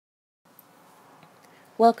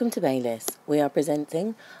Welcome to Baylis. We are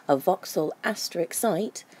presenting a Vauxhall Astra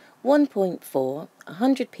Excite 1.4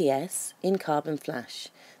 100 PS in carbon flash.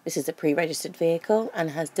 This is a pre-registered vehicle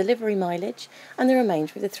and has delivery mileage and the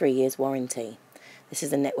remainder of the 3 years warranty. This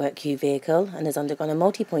is a Network Q vehicle and has undergone a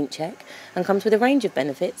multi-point check and comes with a range of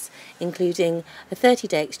benefits including a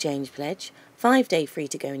 30-day exchange pledge, 5-day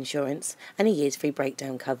free-to-go insurance and a year's free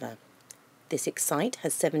breakdown cover. This Excite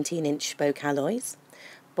has 17-inch spoke alloys,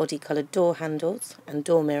 body-coloured door handles and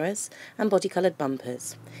door mirrors and body-coloured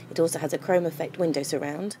bumpers. It also has a chrome effect window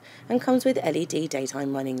surround and comes with LED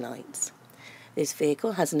daytime running lights. This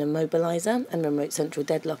vehicle has an immobiliser and remote central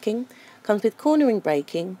deadlocking, comes with cornering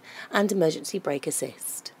braking and emergency brake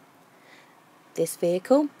assist. This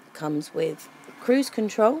vehicle comes with cruise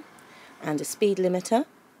control and a speed limiter.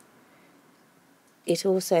 It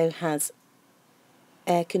also has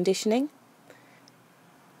air conditioning.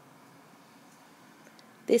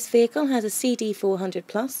 This vehicle has a CD400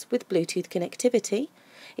 Plus with Bluetooth connectivity.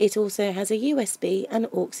 It also has a USB and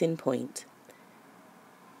aux-in point.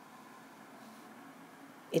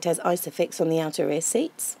 It has ISOFIX on the outer rear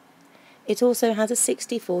seats. It also has a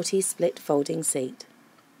 60/40 split folding seat.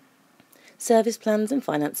 Service plans and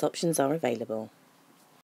finance options are available.